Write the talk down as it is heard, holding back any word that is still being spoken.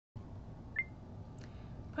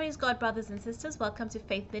Praise God, brothers and sisters. Welcome to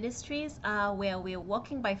Faith Ministries, where we're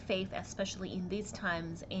walking by faith, especially in these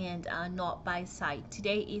times, and not by sight.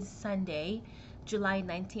 Today is Sunday, July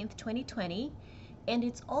 19th, 2020, and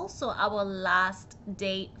it's also our last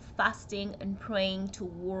day fasting and praying to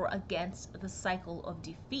war against the cycle of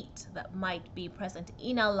defeat that might be present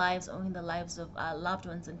in our lives or in the lives of our loved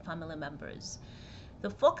ones and family members. The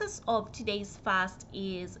focus of today's fast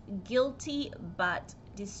is guilty but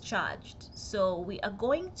discharged. So we are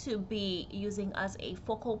going to be using as a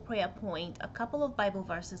focal prayer point a couple of Bible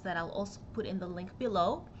verses that I'll also put in the link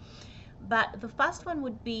below. But the first one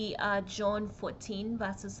would be John 14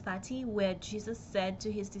 verses 30, where Jesus said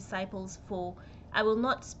to his disciples, "For I will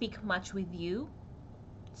not speak much with you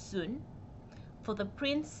soon, for the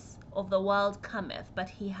prince of the world cometh, but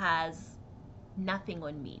he has nothing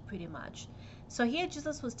on me," pretty much. So here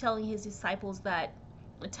Jesus was telling his disciples that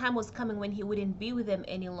a time was coming when he wouldn't be with them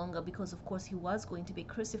any longer, because of course he was going to be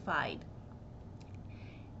crucified.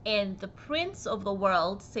 And the prince of the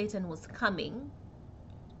world, Satan, was coming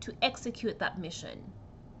to execute that mission.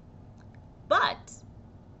 But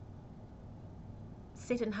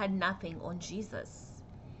Satan had nothing on Jesus.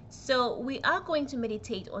 So we are going to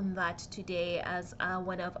meditate on that today as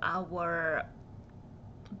one of our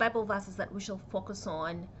Bible verses that we shall focus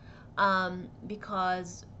on,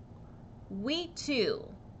 because we too,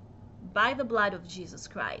 by the blood of Jesus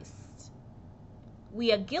Christ,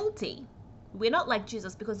 we are guilty. We're not like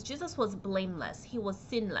Jesus, because Jesus was blameless. He was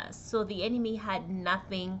sinless. So the enemy had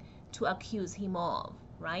nothing to accuse him of,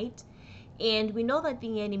 right? And we know that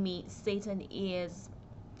the enemy, Satan, is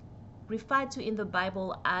referred to in the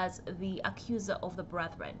Bible as the accuser of the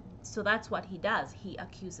brethren. So that's what he does. He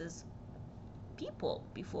accuses people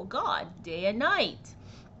before God day and night.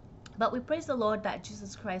 But we praise the Lord that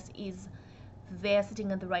Jesus Christ is there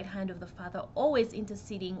sitting at the right hand of the Father, always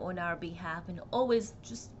interceding on our behalf and always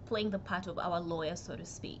just playing the part of our lawyer, so to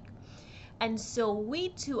speak. And so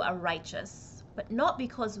we too are righteous, but not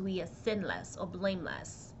because we are sinless or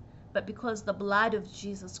blameless, but because the blood of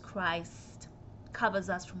Jesus Christ covers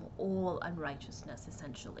us from all unrighteousness,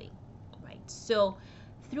 essentially, right? So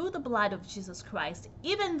through the blood of Jesus Christ,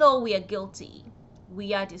 even though we are guilty,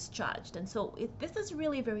 we are discharged. And so this is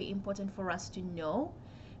really very important for us to know,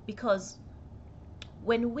 because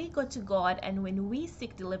when we go to God and when we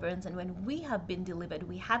seek deliverance and when we have been delivered,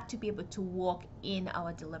 we have to be able to walk in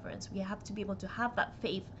our deliverance. We have to be able to have that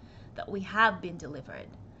faith that we have been delivered.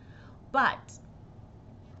 But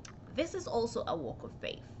this is also a walk of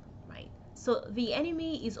faith, right? So the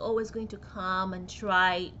enemy is always going to come and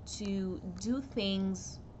try to do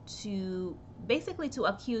things to basically to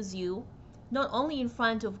accuse you, not only in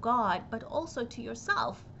front of God, but also to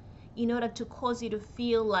yourself, in order to cause you to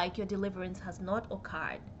feel like your deliverance has not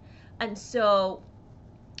occurred. And so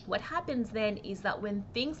what happens then is that when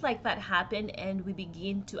things like that happen and we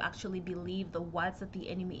begin to actually believe the words that the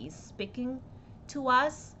enemy is speaking to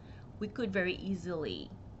us, we could very easily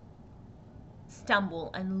stumble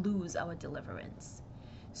and lose our deliverance.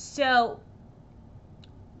 So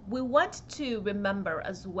we want to remember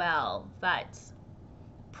as well that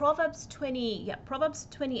Proverbs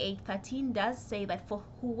 28:13 does say that for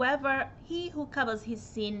he who covers his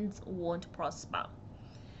sins won't prosper,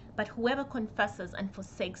 but whoever confesses and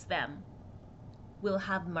forsakes them will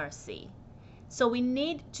have mercy. So we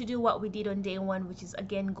need to do what we did on day one, which is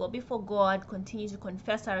again go before God, continue to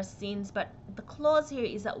confess our sins. But the clause here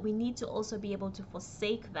is that we need to also be able to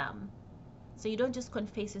forsake them. So you don't just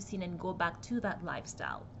confess your sin and go back to that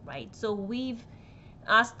lifestyle, right? So we've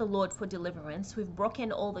ask the Lord for deliverance. We've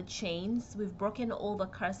broken all the chains. We've broken all the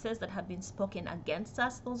curses that have been spoken against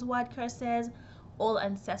us, those word curses, all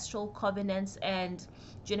ancestral covenants and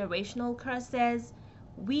generational curses.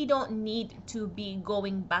 We don't need to be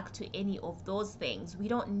going back to any of those things. We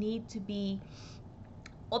don't need to be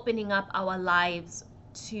opening up our lives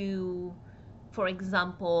to, for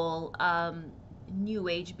example, new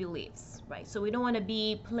age beliefs, right? So we don't want to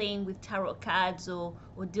be playing with tarot cards or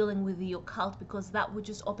dealing with the occult, because that would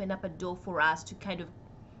just open up a door for us to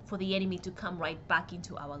for the enemy to come right back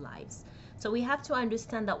into our lives. So we have to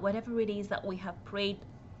understand that whatever it is that we have prayed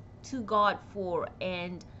to God for,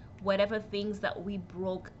 and whatever things that we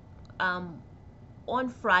broke on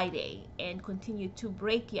Friday and continue to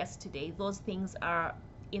break yesterday, those things are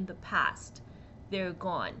in the past. They're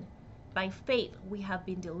gone. By faith, we have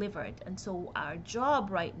been delivered. And so our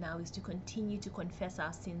job right now is to continue to confess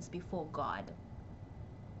our sins before God,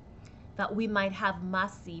 that we might have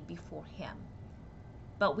mercy before him.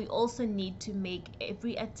 But we also need to make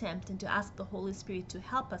every attempt and to ask the Holy Spirit to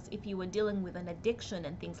help us. If you were dealing with an addiction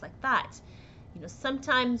and things like that,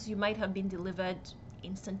 sometimes you might have been delivered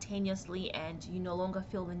instantaneously, and you no longer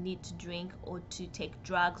feel the need to drink or to take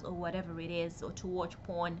drugs or whatever it is, or to watch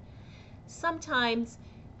porn. Sometimes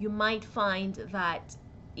you might find that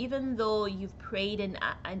even though you've prayed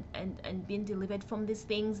and been delivered from these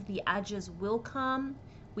things, the urges will come.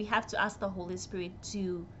 We have to ask the Holy Spirit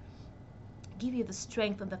to give you the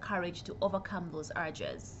strength and the courage to overcome those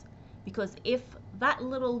urges. Because if that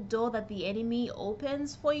little door that the enemy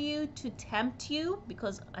opens for you to tempt you,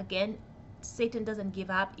 because again, Satan doesn't give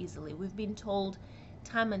up easily. We've been told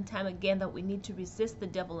time and time again that we need to resist the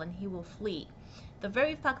devil and he will flee. The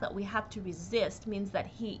very fact that we have to resist means that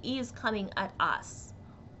he is coming at us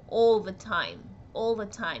all the time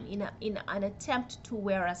in an attempt to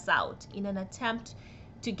wear us out, in an attempt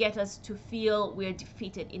to get us to feel we're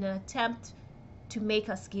defeated, in an attempt to make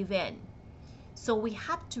us give in. So we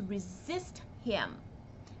have to resist him,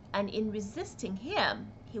 and in resisting him,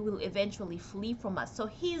 he will eventually flee from us. So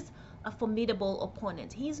he's a formidable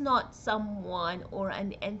opponent. He's not someone or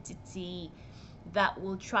an entity that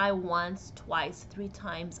will try once, twice, 3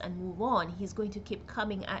 times and move on. He's going to keep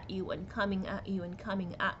coming at you and coming at you and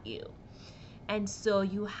coming at you. And so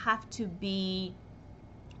you have to be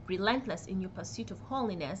relentless in your pursuit of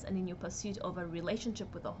holiness and in your pursuit of a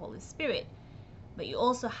relationship with the Holy Spirit. But you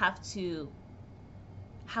also have to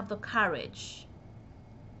have the courage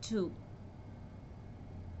to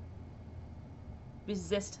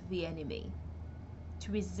resist the enemy,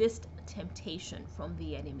 to resist temptation from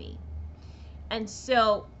the enemy. And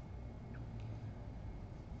so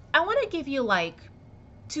I want to give you like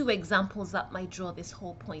 2 examples that might draw this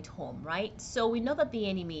whole point home, right? So we know that the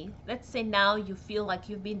enemy, let's say now you feel like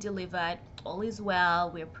you've been delivered, all is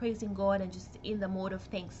well, we're praising God and just in the mode of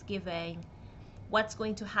thanksgiving. What's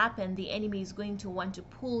going to happen? The enemy is going to want to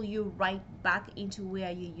pull you right back into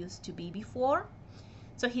where you used to be before.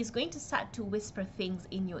 So he's going to start to whisper things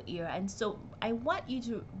in your ear. And so I want you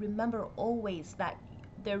to remember always that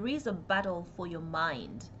there is a battle for your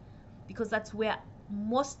mind, because that's where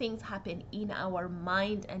most things happen, in our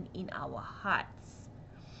mind and in our hearts.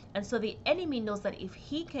 And so the enemy knows that if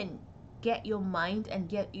he can get your mind and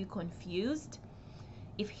get you confused,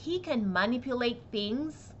 if he can manipulate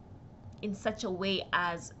things in such a way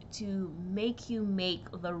as to make you make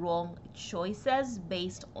the wrong choices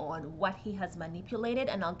based on what he has manipulated,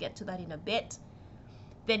 and I'll get to that in a bit,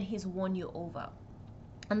 then he's won you over.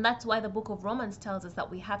 And that's why the book of Romans tells us that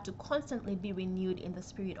we have to constantly be renewed in the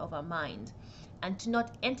spirit of our mind, and to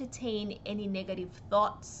not entertain any negative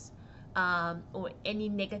thoughts or any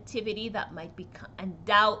negativity that might be, and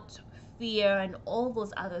doubt, fear, and all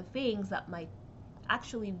those other things that might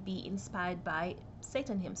actually be inspired by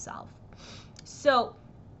Satan himself. So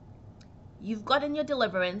you've gotten your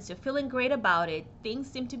deliverance, you're feeling great about it, things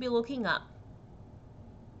seem to be looking up,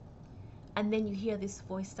 and then you hear this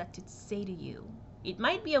voice start to say to you, it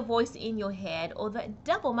might be a voice in your head, or the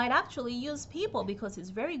devil might actually use people, because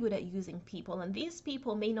he's very good at using people, and these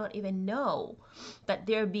people may not even know that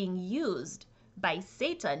they're being used by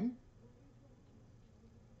Satan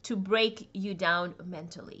to break you down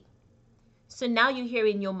mentally. So now you hear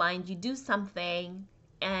in your mind, you do something,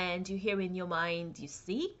 and you hear in your mind, you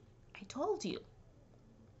see, I told you,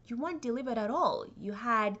 you weren't delivered at all. You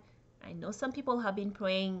had, I know some people have been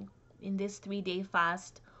praying in this 3-day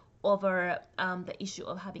fast over the issue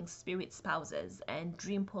of having spirit spouses and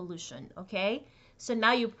dream pollution, okay? So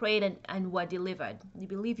now you prayed and were delivered. You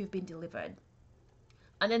believe you've been delivered.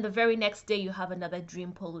 And then the very next day you have another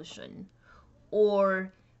dream pollution.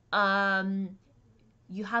 Or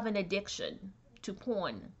you have an addiction to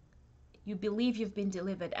porn. You believe you've been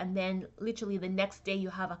delivered, and then literally the next day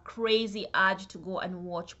you have a crazy urge to go and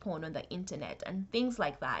watch porn on the internet and things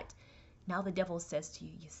like that. Now the devil says to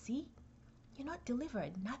you, you see, you're not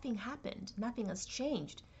delivered. Nothing happened. Nothing has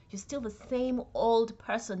changed. You're still the same old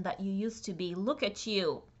person that you used to be. Look at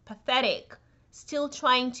you, pathetic, still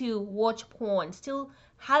trying to watch porn, still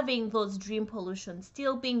having those dream pollutions,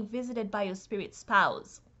 still being visited by your spirit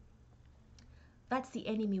spouse. That's the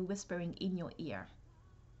enemy whispering in your ear.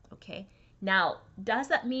 Okay, now, does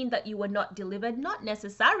that mean that you were not delivered? Not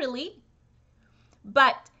necessarily,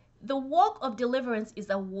 but the walk of deliverance is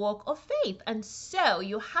a walk of faith. And so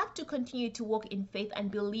you have to continue to walk in faith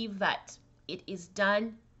and believe that it is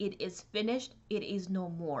done, it is finished, it is no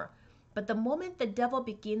more. But the moment the devil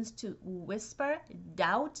begins to whisper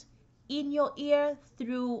doubt in your ear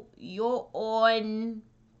through your own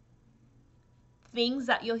things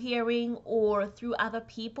that you're hearing or through other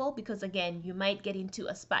people, because again, you might get into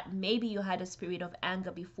a spot, maybe you had a spirit of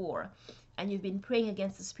anger before and you've been praying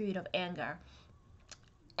against the spirit of anger,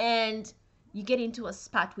 and you get into a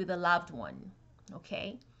spat with a loved one,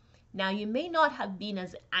 okay, Now, you may not have been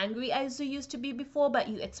as angry as you used to be before, but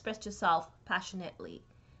you expressed yourself passionately.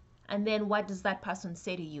 And then what does that person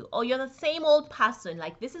say to you? Oh, you're the same old person.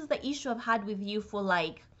 Like, this is the issue I've had with you for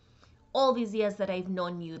like all these years that I've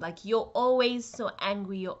known you. Like, you're always so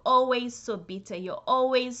angry. You're always so bitter. You're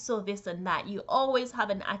always so this and that. You always have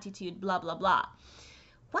an attitude, blah, blah, blah.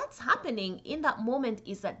 What's happening in that moment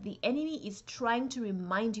is that the enemy is trying to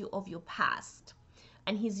remind you of your past.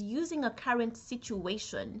 And he's using a current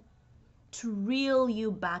situation to reel you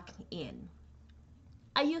back in.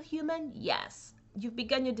 Are you human? Yes. You've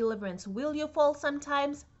begun your deliverance. Will you fall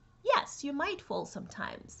sometimes? Yes, you might fall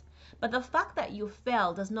sometimes. But the fact that you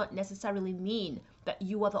fell does not necessarily mean that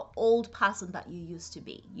you are the old person that you used to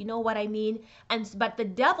be. You know what I mean? But the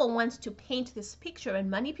devil wants to paint this picture and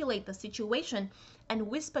manipulate the situation and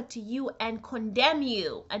whisper to you and condemn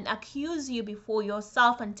you and accuse you before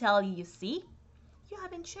yourself and tell you, you see, you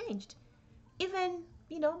haven't changed. Even,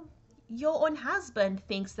 your own husband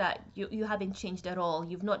thinks that you haven't changed at all.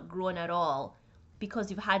 You've not grown at all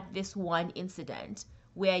because you've had this one incident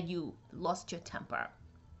where you lost your temper.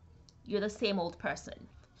 You're the same old person.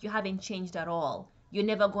 You haven't changed at all. You're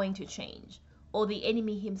never going to change. Or the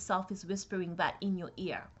enemy himself is whispering that in your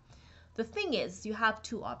ear. The thing is, you have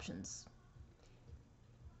two options.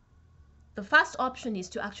 The first option is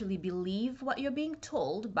to actually believe what you're being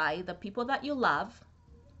told by the people that you love,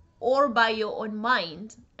 or by your own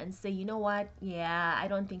mind, and say, you know what, yeah, I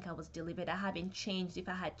don't think I was delivered. I haven't changed. If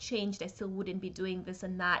I had changed, I still wouldn't be doing this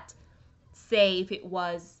and that. Say if it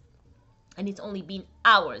was, and it's only been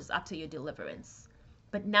hours after your deliverance.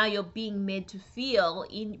 But now you're being made to feel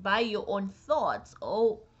by your own thoughts,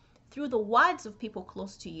 through the words of people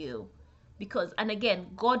close to you. Because, and again,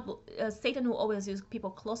 Satan will always use people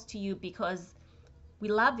close to you because we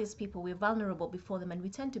love these people, we're vulnerable before them, and we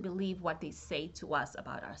tend to believe what they say to us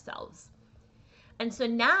about ourselves. And so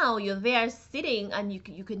now you're there sitting, and you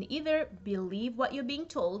can either believe what you're being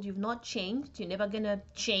told, you've not changed, you're never going to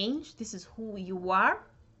change, this is who you are.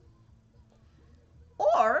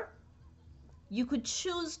 Or you could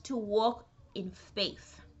choose to walk in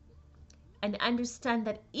faith and understand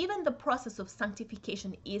that even the process of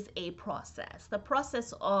sanctification is a process. The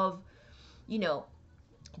process of,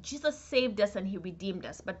 Jesus saved us and he redeemed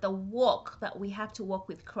us, but the walk that we have to walk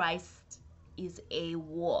with Christ is a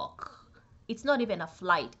walk. It's not even a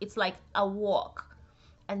flight. It's like a walk.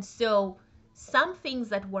 And so some things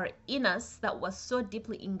that were in us, that was so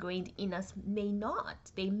deeply ingrained in us, may not.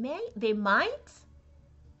 They might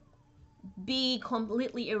be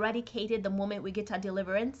completely eradicated the moment we get our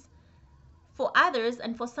deliverance. For others,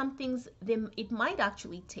 and for some things, it might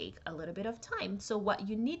actually take a little bit of time. So what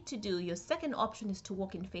you need to do, your second option, is to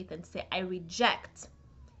walk in faith and say, I reject,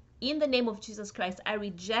 in the name of Jesus Christ, I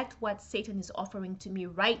reject what Satan is offering to me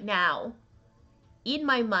right now in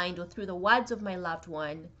my mind or through the words of my loved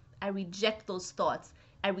one. I reject those thoughts.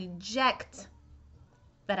 I reject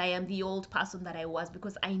that I am the old person that I was,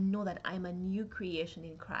 because I know that I'm a new creation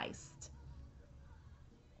in Christ.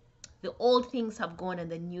 The old things have gone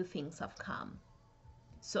and the new things have come.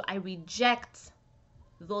 So I reject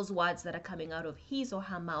those words that are coming out of his or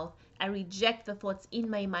her mouth. I reject the thoughts in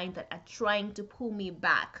my mind that are trying to pull me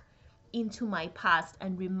back into my past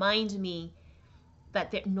and remind me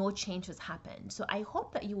that no change has happened. So I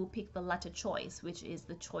hope that you will pick the latter choice, which is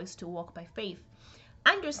the choice to walk by faith.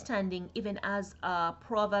 Understanding, even as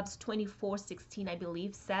Proverbs 24:16, I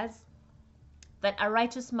believe, says that a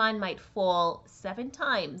righteous man might fall 7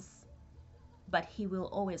 times, but he will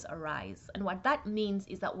always arise. And what that means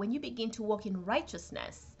is that when you begin to walk in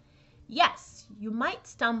righteousness, yes, you might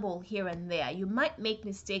stumble here and there, you might make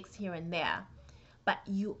mistakes here and there, but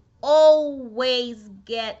you always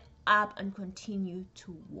get up and continue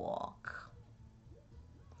to walk.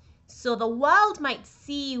 So the world might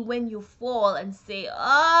see when you fall and say,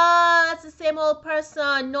 oh, that's the same old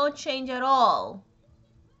person, no change at all.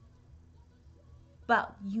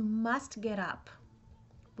 But you must get up.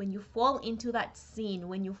 When you fall into that sin,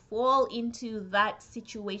 when you fall into that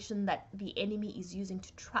situation that the enemy is using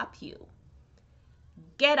to trap you,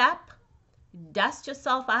 get up, dust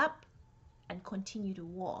yourself up, and continue to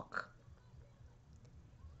walk.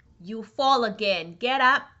 You fall again, get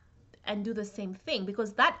up and do the same thing,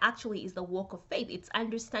 because that actually is the walk of faith. It's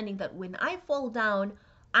understanding that when I fall down,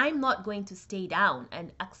 I'm not going to stay down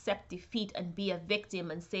and accept defeat and be a victim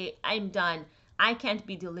and say, I'm done. I can't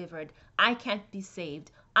be delivered. I can't be saved.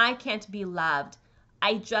 I can't be loved.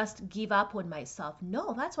 I just give up on myself.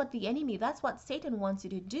 No, that's what the enemy, that's what Satan wants you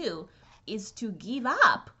to do, is to give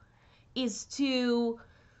up, is to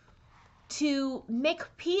make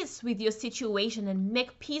peace with your situation and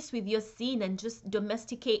make peace with your sin and just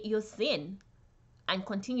domesticate your sin and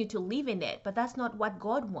continue to live in it. But that's not what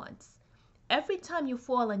God wants. Every time you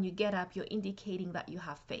fall and you get up, you're indicating that you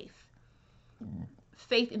have faith.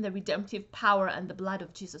 Faith in the redemptive power and the blood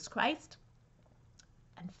of Jesus Christ,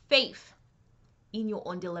 and faith in your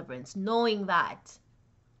own deliverance, knowing that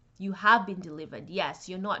you have been delivered. Yes,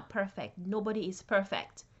 you're not perfect. Nobody is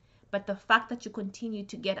perfect. But the fact that you continue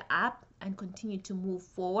to get up and continue to move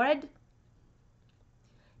forward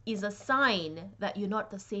is a sign that you're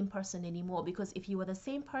not the same person anymore. Because if you were the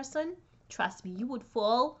same person, trust me, you would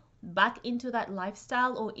fall back into that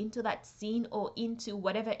lifestyle or into that scene or into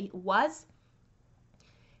whatever it was,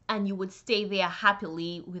 and you would stay there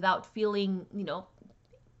happily without feeling,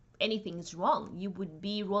 anything is wrong. You would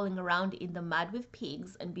be rolling around in the mud with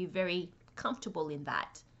pigs and be very comfortable in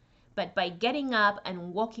that. But by getting up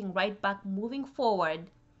and walking right back, moving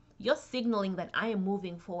forward, you're signaling that I am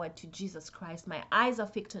moving forward to Jesus Christ. My eyes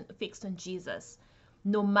are fixed on Jesus,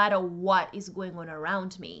 no matter what is going on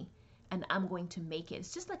around me, and I'm going to make it.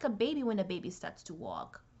 It's just like a baby when a baby starts to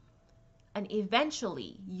walk. And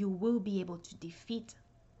eventually, you will be able to defeat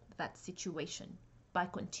that situation by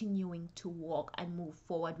continuing to walk and move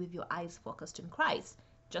forward with your eyes focused on Christ.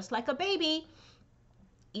 Just like a baby,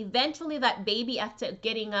 eventually that baby, after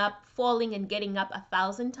getting up, falling and getting up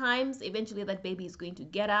 1,000 times, eventually that baby is going to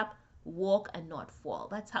get up, walk, and not fall.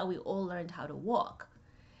 That's how we all learned how to walk.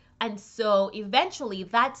 And so eventually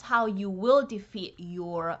that's how you will defeat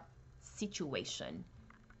your situation.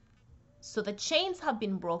 So the chains have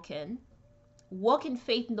been broken. Walk in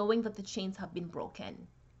faith knowing that the chains have been broken.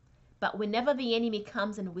 But whenever the enemy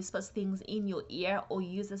comes and whispers things in your ear or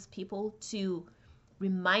uses people to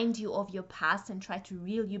remind you of your past and try to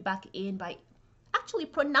reel you back in by actually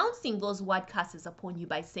pronouncing those word curses upon you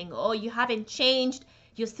by saying, oh, you haven't changed,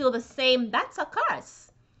 you're still the same, that's a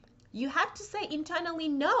curse. You have to say internally,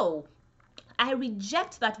 no, I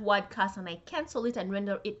reject that word curse and I cancel it and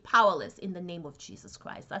render it powerless in the name of Jesus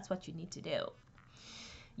Christ. That's what you need to do.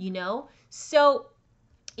 So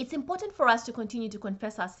it's important for us to continue to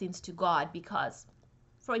confess our sins to God because,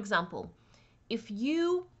 for example,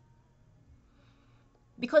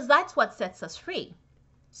 because that's what sets us free.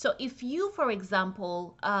 So if you, for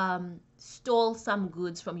example, stole some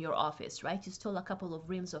goods from your office, right? You stole a couple of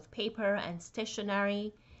reams of paper and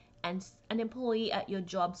stationery, and an employee at your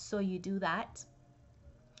job saw you do that,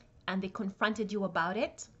 and they confronted you about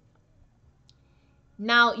it.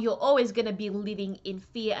 Now you're always going to be living in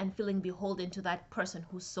fear and feeling beholden to that person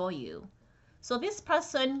who saw you. So this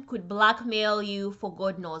person could blackmail you for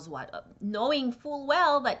God knows what, knowing full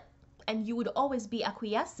well that, and you would always be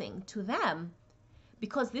acquiescing to them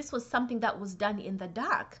because this was something that was done in the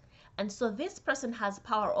dark. And so this person has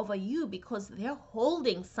power over you because they're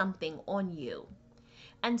holding something on you.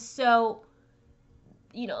 And so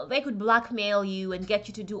they could blackmail you and get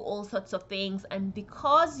you to do all sorts of things. And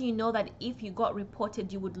because you know that if you got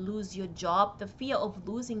reported, you would lose your job, the fear of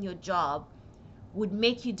losing your job would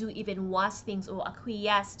make you do even worse things or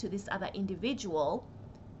acquiesce to this other individual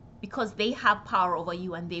because they have power over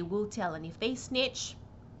you and they will tell. And if they snitch,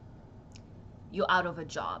 you're out of a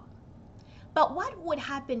job. But what would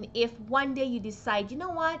happen if one day you decide, you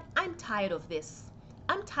know what, I'm tired of this.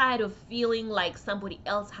 I'm tired of feeling like somebody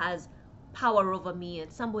else has power over me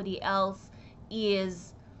and somebody else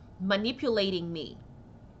is manipulating me.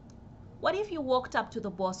 What if you walked up to the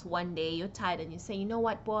boss one day, you're tired, and you say, you know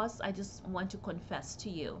what, boss, I just want to confess to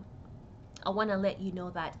you. I want to let you know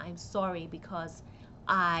that I'm sorry because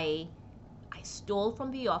I stole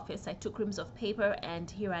from the office. I took reams of paper and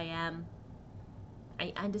here I am.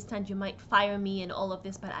 I understand you might fire me and all of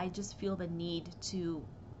this, but I just feel the need to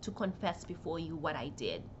confess before you what I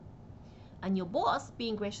did. And your boss,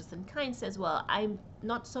 being gracious and kind, says, well, I'm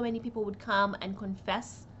not so many people would come and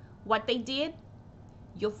confess what they did.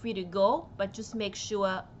 You're free to go, but just make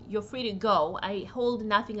sure you're free to go. I hold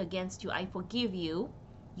nothing against you. I forgive you.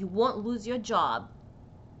 You won't lose your job.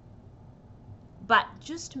 But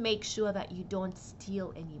just make sure that you don't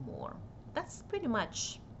steal anymore. That's pretty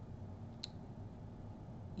much,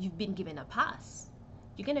 you've been given a pass.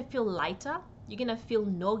 You're going to feel lighter. You're going to feel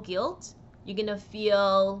no guilt. You're going to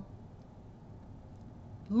feel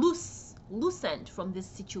loosened from this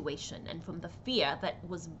situation and from the fear that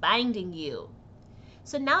was binding you.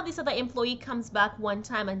 So now this other employee comes back one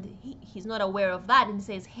time and he's not aware of that and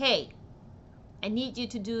says, hey, I need you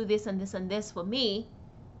to do this and this and this for me,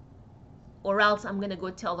 or else I'm going to go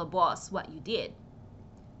tell the boss what you did.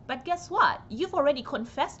 But guess what? You've already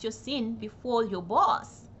confessed your sin before your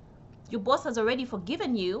boss. Your boss has already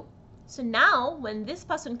forgiven you. So now when this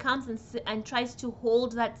person comes and tries to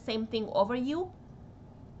hold that same thing over you,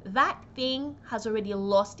 that thing has already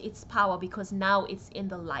lost its power because now it's in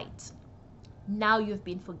the light. Now you've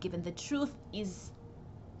been forgiven. The truth is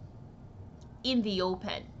in the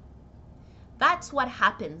open. That's what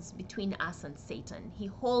happens between us and Satan. He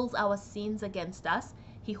holds our sins against us.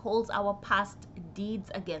 He holds our past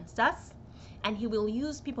deeds against us. And he will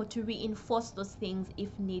use people to reinforce those things if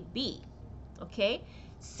need be. Okay?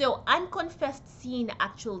 So unconfessed sin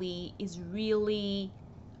actually is really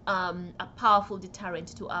a powerful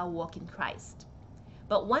deterrent to our walk in Christ.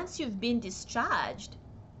 But once you've been discharged,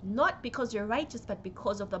 not because you're righteous, but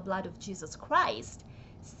because of the blood of Jesus Christ,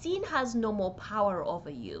 sin has no more power over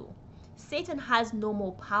you. Satan has no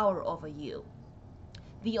more power over you.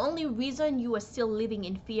 The only reason you are still living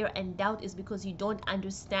in fear and doubt is because you don't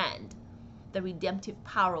understand the redemptive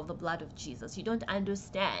power of the blood of Jesus. You don't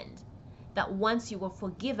understand that once you were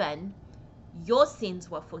forgiven, your sins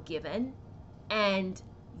were forgiven, and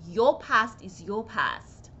your past is your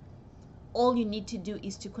past. All you need to do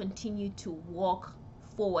is to continue to walk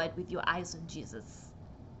forward with your eyes on Jesus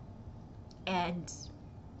and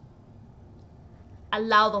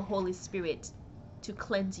allow the Holy Spirit to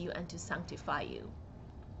cleanse you and to sanctify you.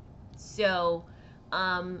 So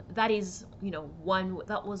that is,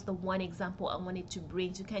 that was the one example I wanted to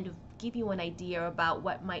bring to kind of give you an idea about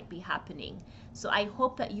what might be happening. So I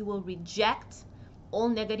hope that you will reject all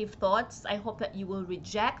negative thoughts. I hope that you will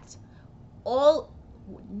reject all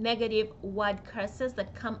negative word curses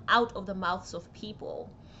that come out of the mouths of people.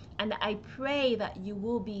 And I pray that you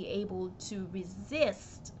will be able to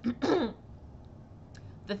resist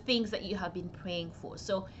the things that you have been praying for.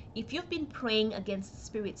 So if you've been praying against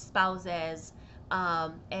spirit spouses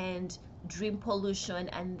and dream pollution,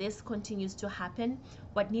 and this continues to happen,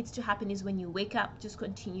 what needs to happen is when you wake up, just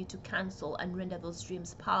continue to cancel and render those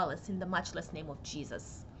dreams powerless in the matchless name of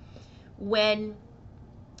Jesus. When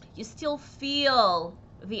you still feel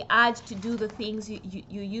the urge to do the things you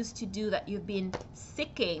used to do that you've been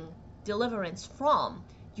seeking deliverance from,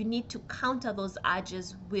 you need to counter those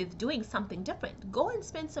urges with doing something different. Go and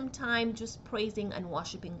spend some time just praising and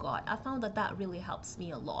worshiping God. I found that that really helps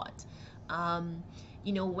me a lot.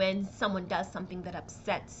 When someone does something that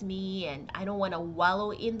upsets me and I don't want to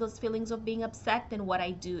wallow in those feelings of being upset, then what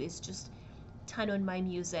I do is just turn on my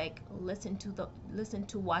music, listen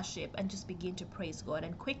to worship, and just begin to praise God.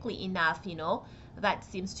 And quickly enough, that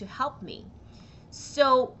seems to help me.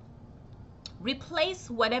 So replace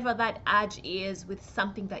whatever that urge is with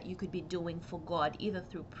something that you could be doing for God, either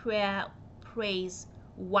through prayer, praise,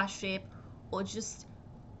 worship, or just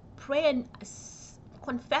pray and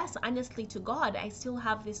confess honestly to God. I still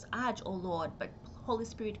have this urge, oh Lord, but Holy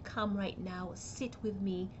Spirit, come right now, sit with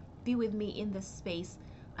me, be with me in this space,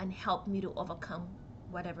 and help me to overcome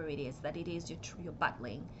whatever it is that it is you're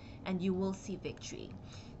battling, and you will see victory.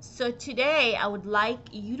 So today I would like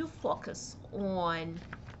you to focus on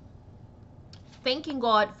thanking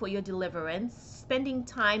God for your deliverance, spending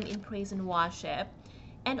time in praise and worship,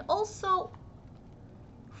 and also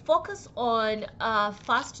focus on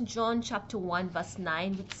 1 John chapter 1 verse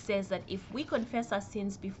 9, which says that if we confess our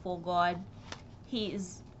sins before God, He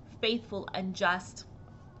is faithful and just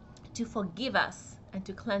to forgive us and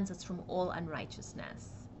to cleanse us from all unrighteousness.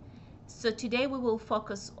 So today we will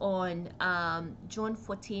focus on John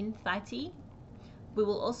 14:30. We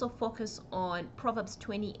will also focus on Proverbs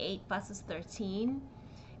 28 verses 13.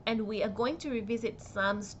 And we are going to revisit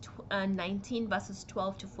Psalms 19 verses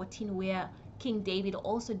 12 to 14, where King David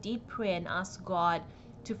also did pray and ask God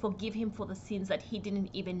to forgive him for the sins that he didn't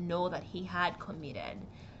even know that he had committed.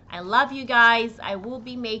 I love you guys. I will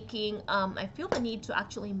be making, I feel the need to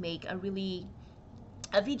actually make a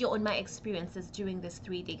video on my experiences during this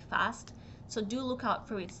 3-day fast. So do look out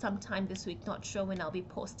for it sometime this week. Not sure when I'll be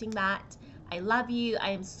posting that. I love you. I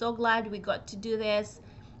am so glad we got to do this.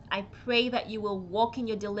 I pray that you will walk in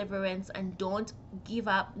your deliverance and don't give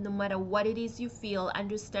up no matter what it is you feel.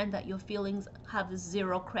 Understand that your feelings have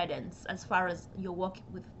zero credence as far as your walk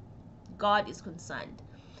with God is concerned.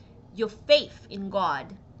 Your faith in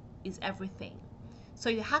God is everything. So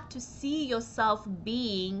you have to see yourself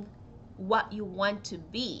being what you want to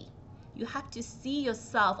be. You have to see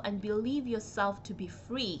yourself and believe yourself to be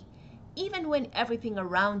free, even when everything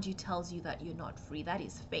around you tells you that you're not free. That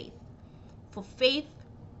is faith. For faith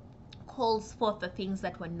calls forth the things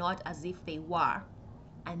that were not as if they were,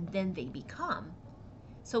 and then they become.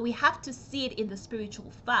 So we have to see it in the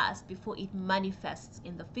spiritual first before it manifests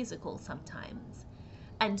in the physical sometimes.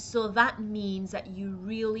 And so that means that you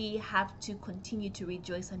really have to continue to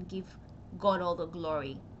rejoice and give God all the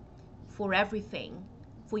glory for everything,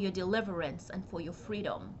 for your deliverance and for your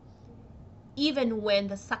freedom, even when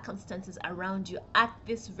the circumstances around you at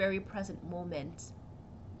this very present moment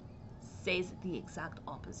says the exact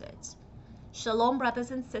opposite. Shalom,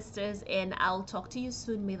 brothers and sisters, and I'll talk to you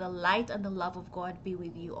soon. May the light and the love of God be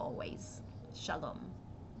with you always. Shalom.